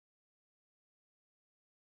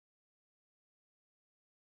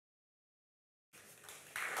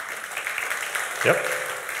Yep.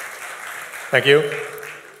 Thank you.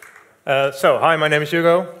 Hi, my name is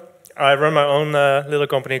Hugo. I run my own little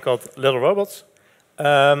company called Little Robots.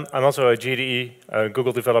 I'm also a GDE,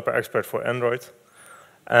 Google Developer Expert for Android.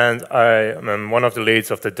 And I am one of the leads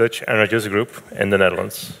of the Dutch Android user group in the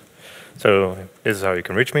Netherlands. So this is how you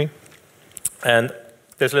can reach me. And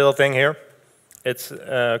this little thing here, it's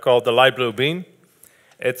called the LightBlue Bean.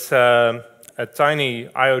 It's a tiny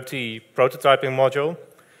IoT prototyping module,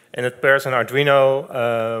 and it pairs an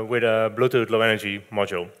Arduino with a Bluetooth low energy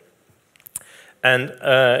module. And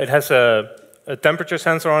it has a temperature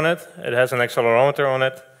sensor on it, it has an accelerometer on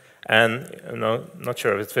it, and not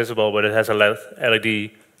sure if it's visible, but it has a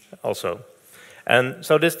LED also. And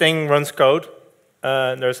so this thing runs code.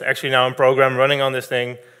 There's actually now a program running on this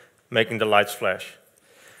thing, making the lights flash.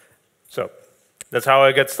 So that's how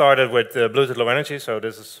I get started with Bluetooth low energy. So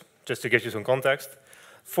this is just to give you some context.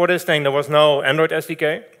 For this thing, there was no Android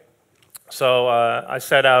SDK. So I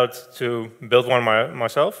set out to build one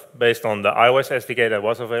myself based on the iOS SDK that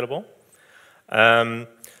was available.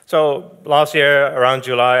 So last year, around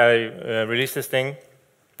July, I released this thing.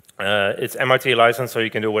 It's MIT licensed, so you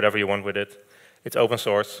can do whatever you want with it. It's open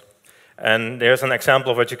source. And there's an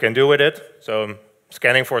example of what you can do with it. So I'm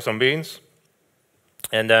scanning for some beans.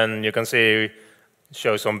 And then you can see,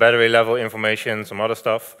 show some battery level information, some other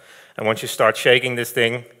stuff. And once you start shaking this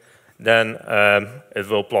thing, then it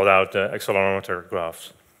will plot out the accelerometer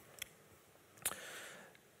graphs.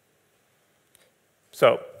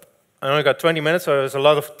 So I only got 20 minutes, so there's a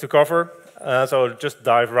lot to cover. So I'll just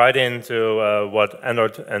dive right into what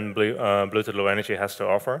Android and Bluetooth Low Energy has to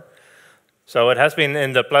offer. So it has been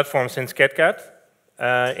in the platform since KitKat.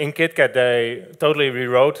 In KitKat, they totally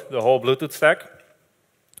rewrote the whole Bluetooth stack.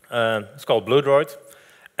 It's called BlueDroid.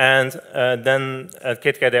 And then at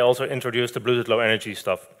KitKat, they also introduced the Bluetooth Low Energy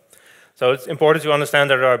stuff. So it's important to understand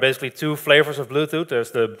that there are basically two flavors of Bluetooth.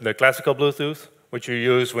 There's the classical Bluetooth, which you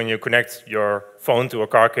use when you connect your phone to a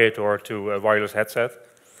car kit or to a wireless headset.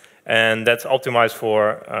 And that's optimized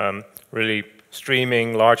for really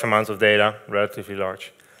streaming large amounts of data, relatively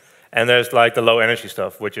large. And there's like the low energy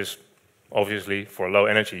stuff, which is obviously for low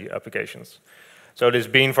energy applications. So this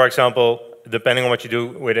bean, for example, depending on what you do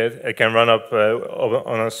with it, it can run up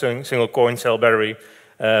on a single coin cell battery.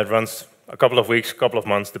 It runs a couple of weeks, a couple of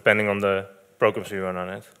months, depending on the programs you run on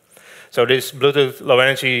it. So these Bluetooth low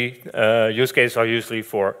energy use cases are usually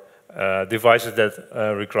for devices that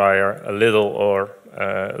require a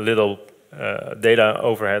little data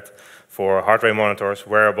overhead for heart rate monitors,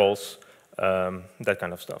 wearables, that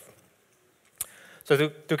kind of stuff. So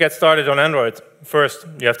to get started on Android, first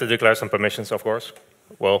you have to declare some permissions, of course.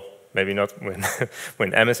 Well, maybe not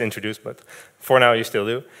when M is introduced, but for now you still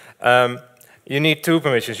do. You need two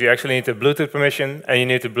permissions. You actually need the Bluetooth permission and you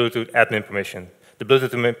need the Bluetooth admin permission. The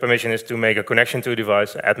Bluetooth permission is to make a connection to a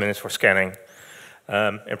device. Admin is for scanning.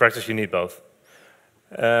 In practice, you need both.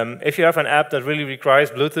 If you have an app that really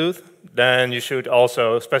requires Bluetooth, then you should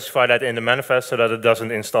also specify that in the manifest so that it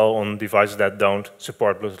doesn't install on devices that don't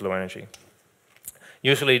support Bluetooth Low Energy.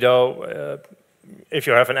 Usually, though, if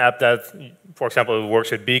you have an app that, for example,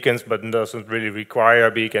 works with beacons but doesn't really require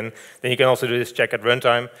a beacon, then you can also do this check at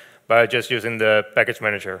runtime by just using the package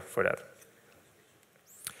manager for that.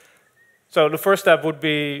 So the first step would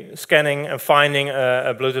be scanning and finding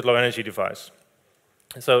a Bluetooth Low Energy device.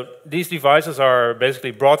 So these devices are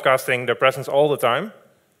basically broadcasting their presence all the time,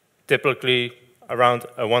 typically around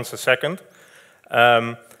once a second.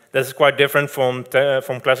 This is quite different from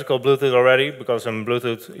classical Bluetooth already, because in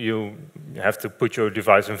Bluetooth you have to put your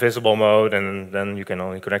device in visible mode and then you can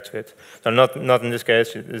only connect to it. So not in this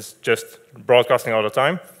case, it's just broadcasting all the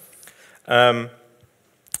time.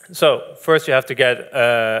 So first you have to get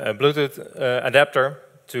a Bluetooth adapter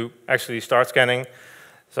to actually start scanning.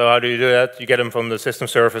 So how do you do that? You get them from the system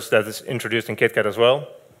service that is introduced in KitKat as well.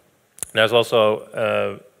 There's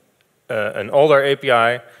also an older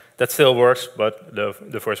API that still works, but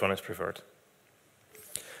the first one is preferred.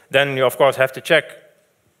 Then you, of course, have to check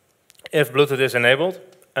if Bluetooth is enabled,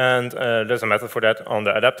 and there's a method for that on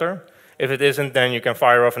the adapter. If it isn't, then you can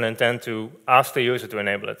fire off an intent to ask the user to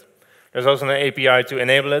enable it. There's also an API to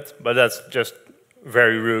enable it, but that's just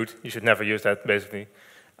very rude. You should never use that, basically.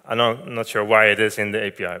 I'm not sure why it is in the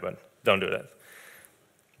API, but don't do that.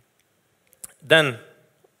 Then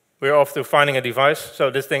we're off to finding a device.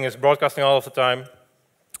 So this thing is broadcasting all of the time.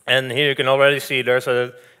 And here you can already see there's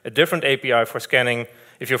a different API for scanning.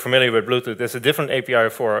 If you're familiar with Bluetooth, there's a different API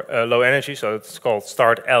for low energy, so it's called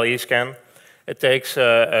Start LE Scan. It takes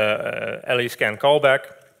a LE Scan callback,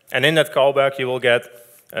 and in that callback you will get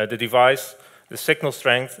the device the signal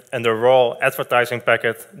strength, and the raw advertising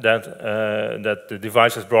packet that, that the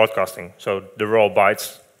device is broadcasting, so the raw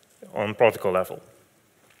bytes on protocol level.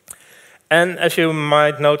 And as you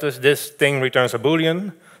might notice, this thing returns a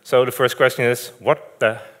Boolean. So the first question is, what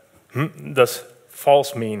the does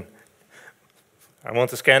false mean? I want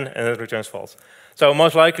to scan, and it returns false. So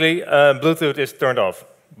most likely, Bluetooth is turned off.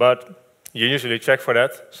 But you usually check for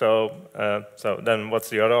that. So, so then what's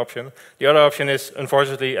the other option? The other option is,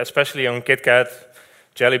 unfortunately, especially on KitKat,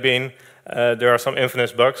 Jelly Bean, there are some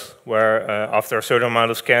infamous bugs where after a certain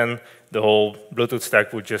amount of scan, the whole Bluetooth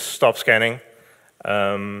stack would just stop scanning.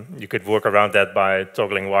 You could work around that by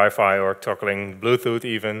toggling Wi-Fi or toggling Bluetooth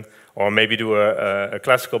even, or maybe do a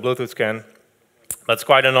classical Bluetooth scan. But it's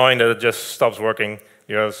quite annoying that it just stops working.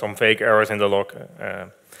 There are some fake errors in the log.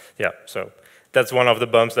 Yeah, so that's one of the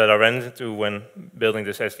bumps that I ran into when building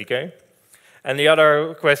this SDK. And the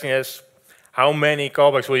other question is, how many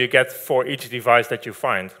callbacks will you get for each device that you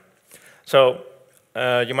find? So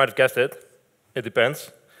you might have guessed it. It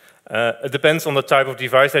depends. It depends on the type of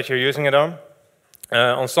device that you're using it on.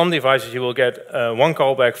 On some devices, you will get one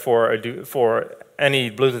callback for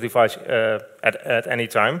any Bluetooth device at any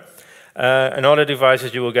time. On other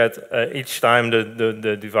devices, you will get each time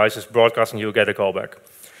the device is broadcasting, you will get a callback.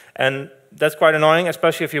 And that's quite annoying,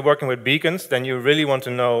 especially if you're working with beacons. Then you really want to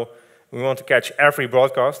know, we want to catch every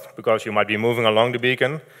broadcast, because you might be moving along the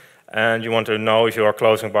beacon, and you want to know if you are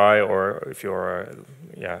closing by or if you're,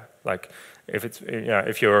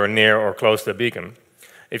 if you're near or close to the beacon.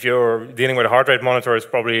 If you're dealing with a heart rate monitor, it's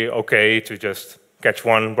probably okay to just catch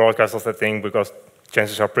one broadcast of that thing, because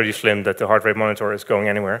chances are pretty slim that the heart rate monitor is going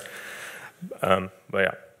anywhere. But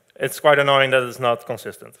yeah, it's quite annoying that it's not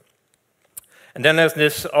consistent. And then there's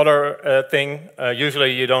this other thing.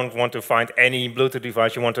 Usually you don't want to find any Bluetooth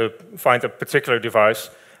device. You want to find a particular device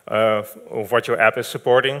of what your app is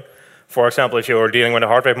supporting. For example, if you're dealing with a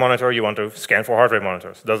heart rate monitor, you want to scan for heart rate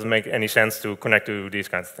monitors. It doesn't make any sense to connect to these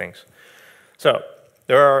kinds of things. So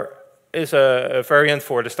there is a variant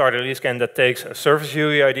for the start release scan that takes a service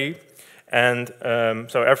UEID. And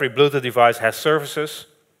so every Bluetooth device has services.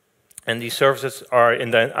 And these services are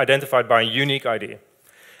identified by a unique ID.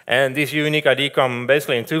 And these unique ID come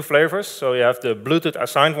basically in two flavors. So you have the Bluetooth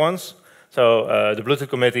assigned ones. So the Bluetooth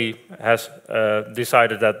committee has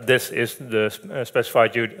decided that this is the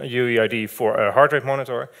specified UEID for a heart rate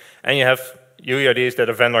monitor. And you have UEIDs that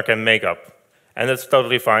a vendor can make up. And that's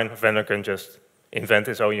totally fine. A vendor can just invent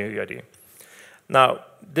his own UEID. Now,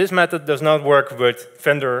 this method does not work with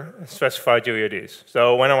vendor-specified UEIDs.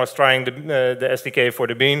 So when I was trying the SDK for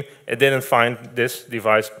the Bean, it didn't find this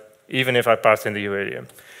device, even if I passed in the UEID.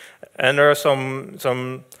 And there are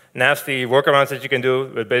some nasty workarounds that you can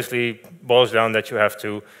do. It basically boils down that you have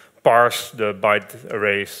to parse the byte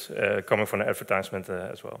arrays coming from the advertisement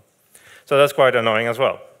as well. So that's quite annoying as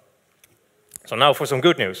well. So now for some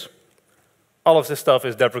good news. All of this stuff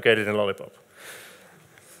is deprecated in Lollipop.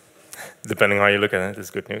 Depending on how you look at it,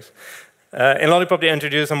 it's good news. In Lollipop, they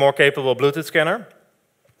introduced a more capable Bluetooth scanner,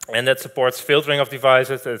 and that supports filtering of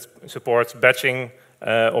devices, it supports batching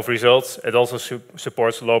of results. It also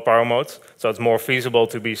supports low power modes, so it's more feasible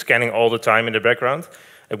to be scanning all the time in the background.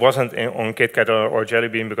 It wasn't on KitKat or Jelly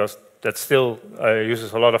Bean, because that still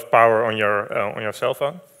uses a lot of power on your cell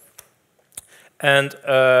phone. And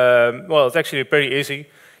well, it's actually pretty easy.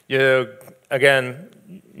 Again,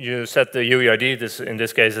 you set the UEID. In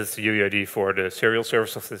this case, it's the UEID for the serial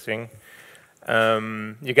service of the thing.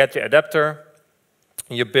 You get the adapter.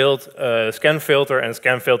 You build a scan filter, and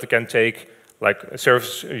scan filter can take like a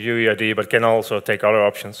service UEID, but can also take other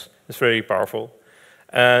options. It's very powerful.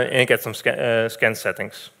 And you get some scan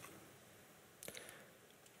settings.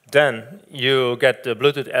 Then you get the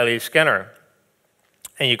Bluetooth LE scanner,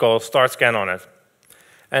 and you call start scan on it.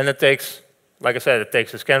 And it takes, like I said, it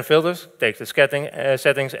takes the scan filters, takes the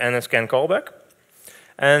settings, and a scan callback.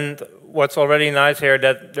 And what's already nice here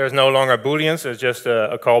that there's no longer Booleans, it's just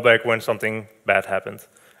a callback when something bad happened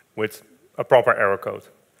with a proper error code.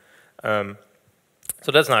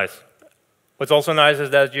 So that's nice. What's also nice is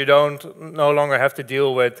that you no longer have to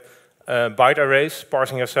deal with byte arrays,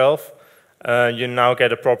 parsing yourself. You now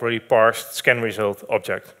get a properly parsed scan result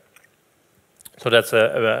object. So that's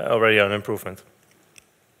already an improvement.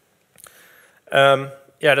 Yeah,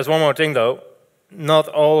 there's one more thing though. Not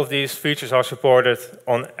all of these features are supported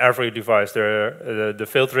on every device. The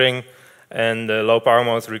filtering and the low power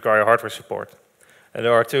modes require hardware support. And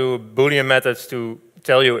there are two Boolean methods to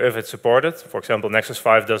tell you if it's supported. For example, Nexus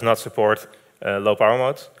 5 does not support low power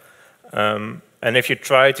modes. And if you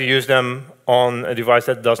try to use them on a device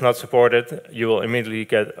that does not support it, you will immediately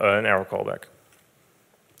get an error callback.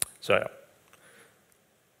 So yeah,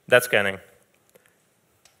 that's scanning.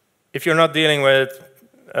 If you're not dealing with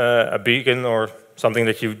a beacon or something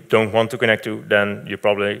that you don't want to connect to, then you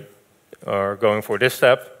probably are going for this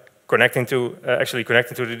step, actually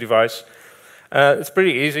connecting to the device. It's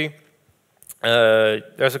pretty easy.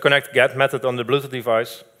 There's a connect-get method on the Bluetooth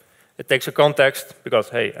device. It takes a context, because,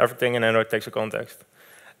 hey, everything in Android takes a context.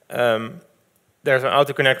 There's an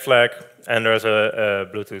auto-connect flag, and there's a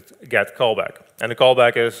Bluetooth get callback. And the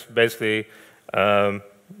callback is basically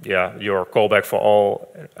your callback for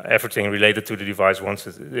everything related to the device once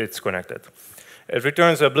it's connected. It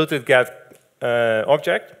returns a Bluetooth get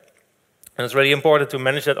object, and it's really important to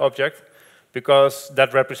manage that object because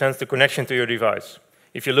that represents the connection to your device.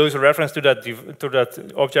 If you lose a reference to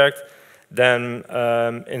that object, then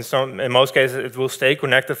in most cases it will stay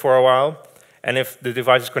connected for a while. And if the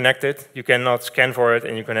device is connected, you cannot scan for it,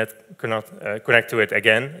 and you cannot connect to it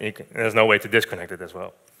again. And there's no way to disconnect it as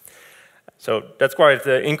well. So that's quite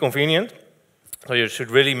inconvenient. So you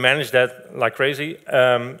should really manage that like crazy,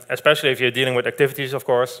 especially if you're dealing with activities, of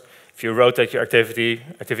course. If you rotate your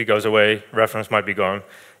activity goes away, reference might be gone.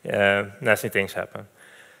 Nasty things happen.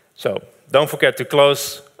 So don't forget to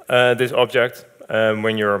close this object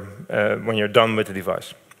when you're done with the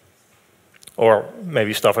device. Or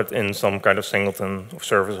maybe stuff it in some kind of singleton of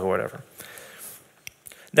service or whatever.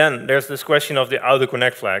 Then there's this question of the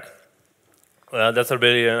auto-connect flag. That's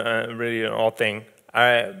really an odd thing.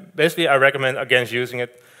 Basically, I recommend against using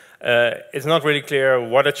it. It's not really clear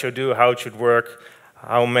what it should do, how it should work,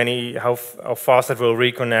 how fast it will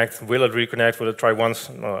reconnect, will it try once,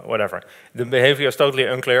 whatever. The behavior is totally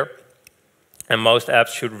unclear, and most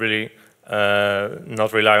apps should really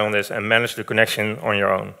not rely on this and manage the connection on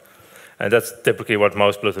your own. And that's typically what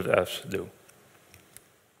most Bluetooth apps do.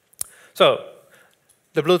 So,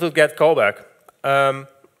 the Bluetooth get callback.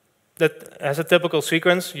 That has a typical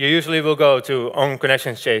sequence. You usually will go to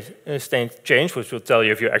on-connection state change, which will tell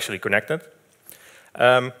you if you're actually connected.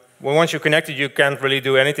 Once you're connected, you can't really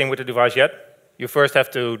do anything with the device yet. You first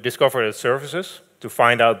have to discover its services to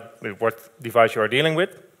find out what device you are dealing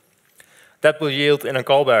with. That will yield in a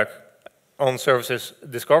callback on services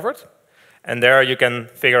discovered. And there you can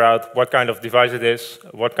figure out what kind of device it is,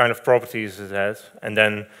 what kind of properties it has, and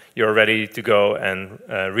then you're ready to go and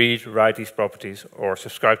read, write these properties, or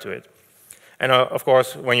subscribe to it. And of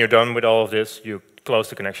course, when you're done with all of this, you close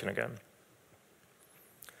the connection again.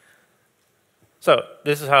 So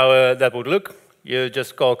this is how that would look. You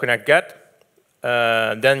just call connect get.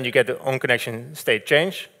 Then you get the on-connection state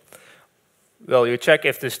change. Well, you check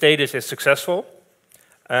if the status is successful.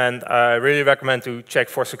 And I really recommend to check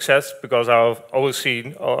for success, because I've always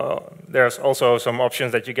seen there's also some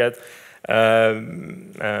options that you get.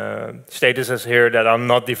 Statuses here that are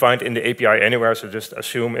not defined in the API anywhere, so just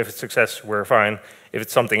assume if it's success, we're fine. If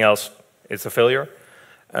it's something else, it's a failure.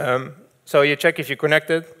 So you check if you're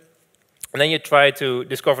connected, and then you try to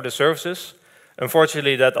discover the services.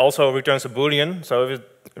 Unfortunately, that also returns a Boolean. So if it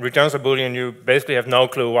returns a Boolean, you basically have no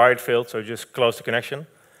clue why it failed, so just close the connection.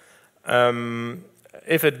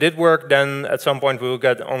 If it did work, then at some point we will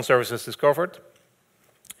get on services discovered.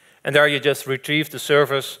 And there you just retrieve the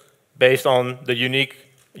service based on the unique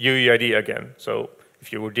UUID again. So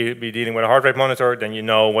if you would be dealing with a heart rate monitor, then you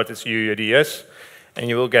know what its UUID is, and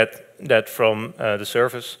you will get that from the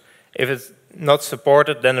service. If it's not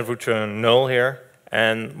supported, then it would return null here.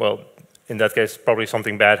 And well, in that case, probably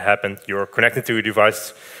something bad happened. You're connected to a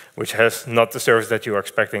device which has not the service that you are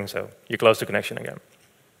expecting, so you close the connection again.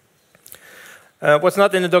 What's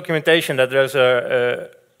not in the documentation, that there's a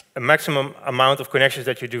maximum amount of connections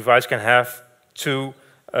that your device can have to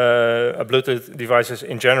a Bluetooth devices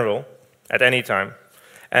in general at any time.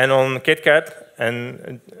 And on KitKat,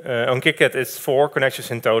 it's 4 connections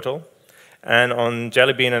in total. And on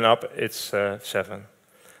Jelly Bean and up, it's 7.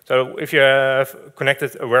 So if you have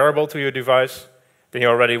connected a wearable to your device, then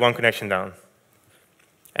you're already 1 connection down.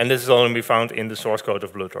 And this is only be found in the source code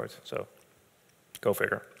of BlueDroid. So go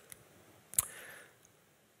figure.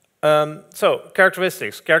 So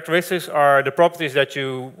characteristics. Characteristics are the properties that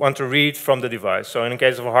you want to read from the device. So in the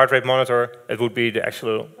case of a heart rate monitor, it would be the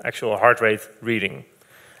actual heart rate reading.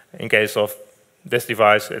 In case of this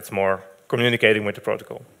device, it's more communicating with the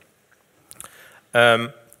protocol.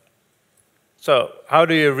 So how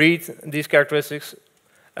do you read these characteristics?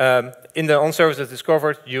 In the on-services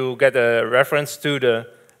discovered, you get a reference to the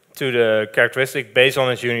characteristic based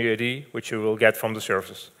on its UUID, which you will get from the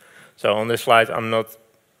services. So on this slide,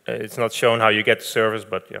 it's not shown how you get the service,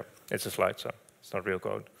 but yeah, it's a slide, so it's not real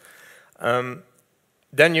code.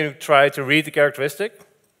 Then you try to read the characteristic,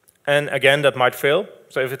 and again, that might fail.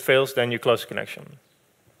 So if it fails, then you close the connection.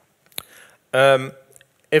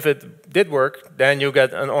 If it did work, then you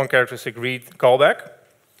get an on-characteristic read callback.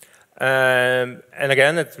 And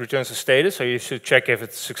again, it returns a status, so you should check if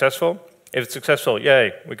it's successful. If it's successful,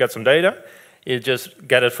 yay, we got some data. You just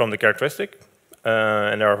get it from the characteristic.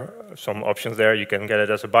 And there are some options there. You can get it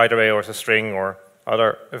as a byte array or as a string or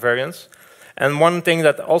other variants. And one thing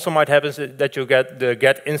that also might happen is that you get the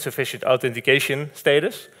get insufficient authentication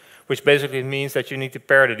status, which basically means that you need to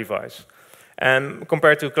pair the device. And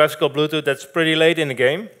compared to classical Bluetooth, that's pretty late in the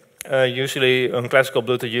game. Usually on classical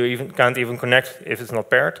Bluetooth, you can't even connect if it's not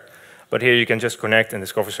paired. But here you can just connect and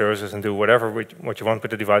discover services and do whatever what you want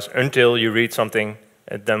with the device until you read something,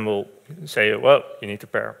 and then we'll say, well, you need to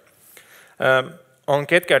pair. On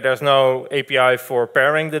KitKat, there's no API for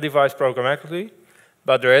pairing the device programmatically,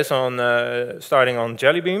 but there is on starting on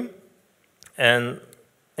Jelly Bean. And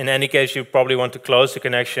in any case, you probably want to close the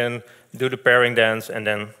connection, do the pairing dance, and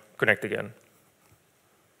then connect again.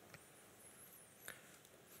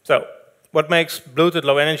 So what makes Bluetooth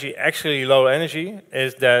low energy actually low energy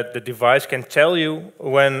is that the device can tell you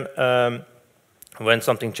when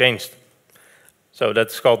something changed. So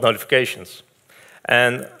that's called notifications.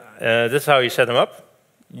 And this is how you set them up.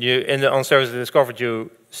 On service discovered, you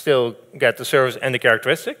still get the service and the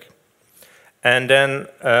characteristic. And then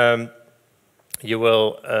you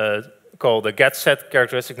will call the get set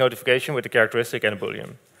characteristic notification with the characteristic and a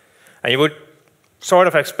Boolean. And you would sort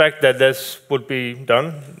of expect that this would be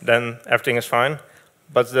done, then everything is fine,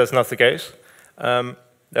 but that's not the case.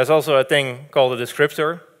 There's also a thing called a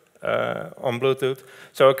descriptor on Bluetooth.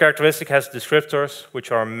 So a characteristic has descriptors,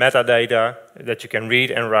 which are metadata that you can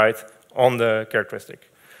read and write on the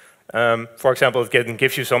characteristic. For example, it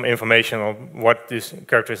gives you some information on what this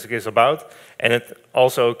characteristic is about, and it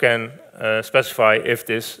also can specify if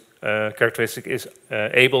this characteristic is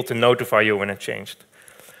able to notify you when it changed.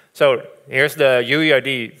 So here's the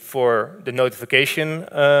UEID for the notification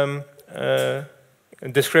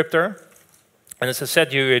descriptor, and it's a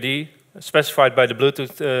set UEID specified by the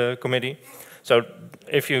Bluetooth committee. So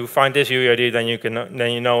if you find this UEID, then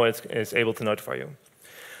you know it's able to notify you.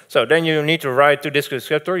 So then you need to write to this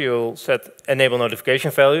descriptor. You'll set enable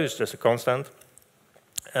notification value. It's just a constant.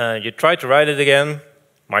 You try to write it again,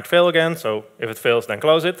 might fail again. So if it fails, then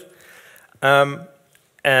close it.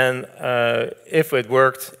 And if it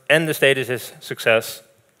worked and the status is success,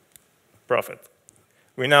 profit.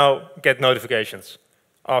 We now get notifications.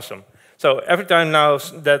 Awesome. So every time now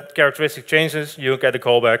that characteristic changes, you get a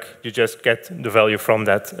callback. You just get the value from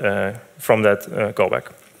that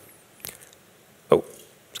callback. Oh,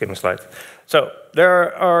 skipping a slide. So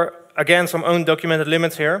there are, again, some undocumented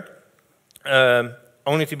limits here,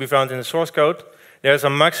 only to be found in the source code. There's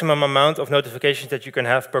a maximum amount of notifications that you can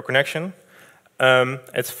have per connection.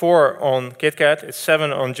 It's 4 on KitKat, it's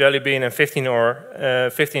 7 on Jelly Bean, and 15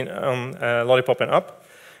 on Lollipop and Up,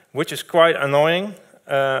 which is quite annoying.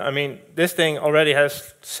 I mean, this thing already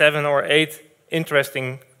has 7 or 8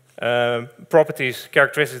 interesting properties,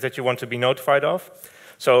 characteristics that you want to be notified of.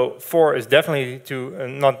 So 4 is definitely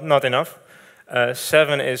not enough.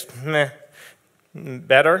 7 is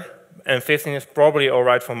better, and 15 is probably all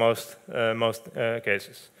right for most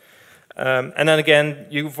cases. And then again,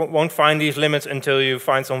 you won't find these limits until you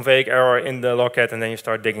find some vague error in the logcat, and then you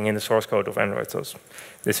start digging in the source code of Android. So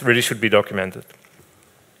this really should be documented.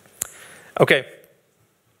 Okay,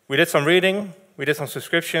 we did some reading, we did some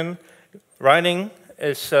subscription. Writing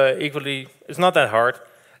is it's not that hard.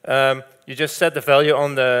 You just set the value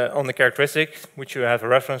on the characteristic, which you have a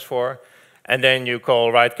reference for, and then you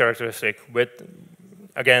call write characteristic with,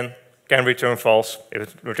 again, can return false. If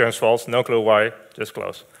it returns false, no clue why, just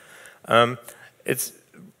close. It's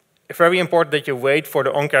very important that you wait for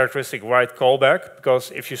the on-characteristic write callback,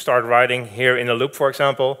 because if you start writing here in a loop, for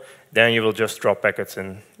example, then you will just drop packets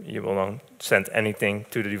and you will not send anything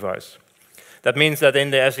to the device. That means that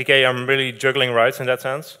in the SDK, I'm really juggling writes in that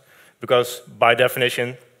sense, because by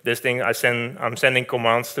definition, this thing I'm sending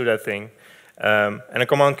commands to that thing, and a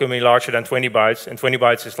command can be larger than 20 bytes, and 20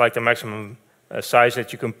 bytes is like the maximum size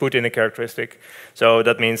that you can put in a characteristic. So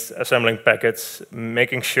that means assembling packets,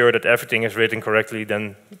 making sure that everything is written correctly,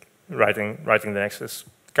 then writing the next is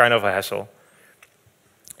kind of a hassle.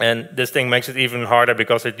 And this thing makes it even harder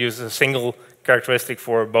because it uses a single characteristic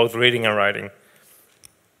for both reading and writing.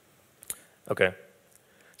 Okay,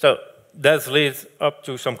 so that leads up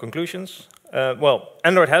to some conclusions. Well,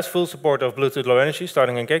 Android has full support of Bluetooth Low Energy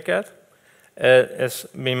starting in KitKat. It's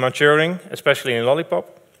been maturing, especially in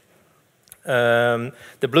Lollipop. The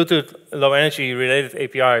Bluetooth Low Energy related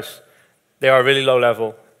APIs, they are really low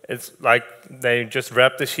level. It's like they just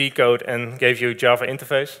wrapped the C code and gave you a Java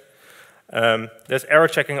interface. There's error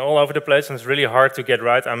checking all over the place, and it's really hard to get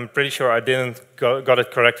right. I'm pretty sure I didn't got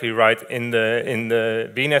it correctly right in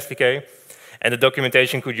the Bean SDK. And the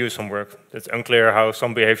documentation could use some work. It's unclear how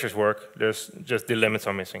some behaviors work. There's just the limits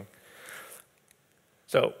are missing.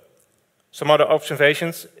 So some other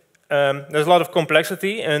observations. There's a lot of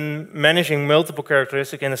complexity in managing multiple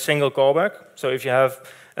characteristics in a single callback. So if you have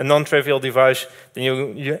a non-trivial device, then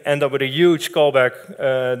you end up with a huge callback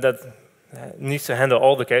that needs to handle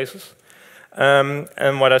all the cases.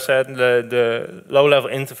 And what I said, the low-level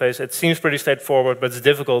interface, it seems pretty straightforward, but it's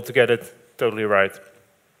difficult to get it totally right.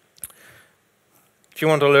 If you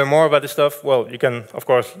want to learn more about this stuff, well, you can, of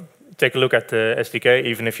course, take a look at the SDK,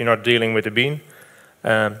 even if you're not dealing with the Bean,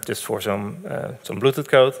 just for some Bluetooth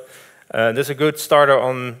code. There's a good starter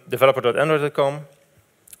on developer.android.com.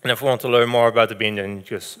 And if you want to learn more about the Bean, then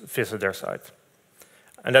just visit their site.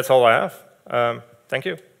 And that's all I have. Thank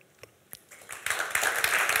you.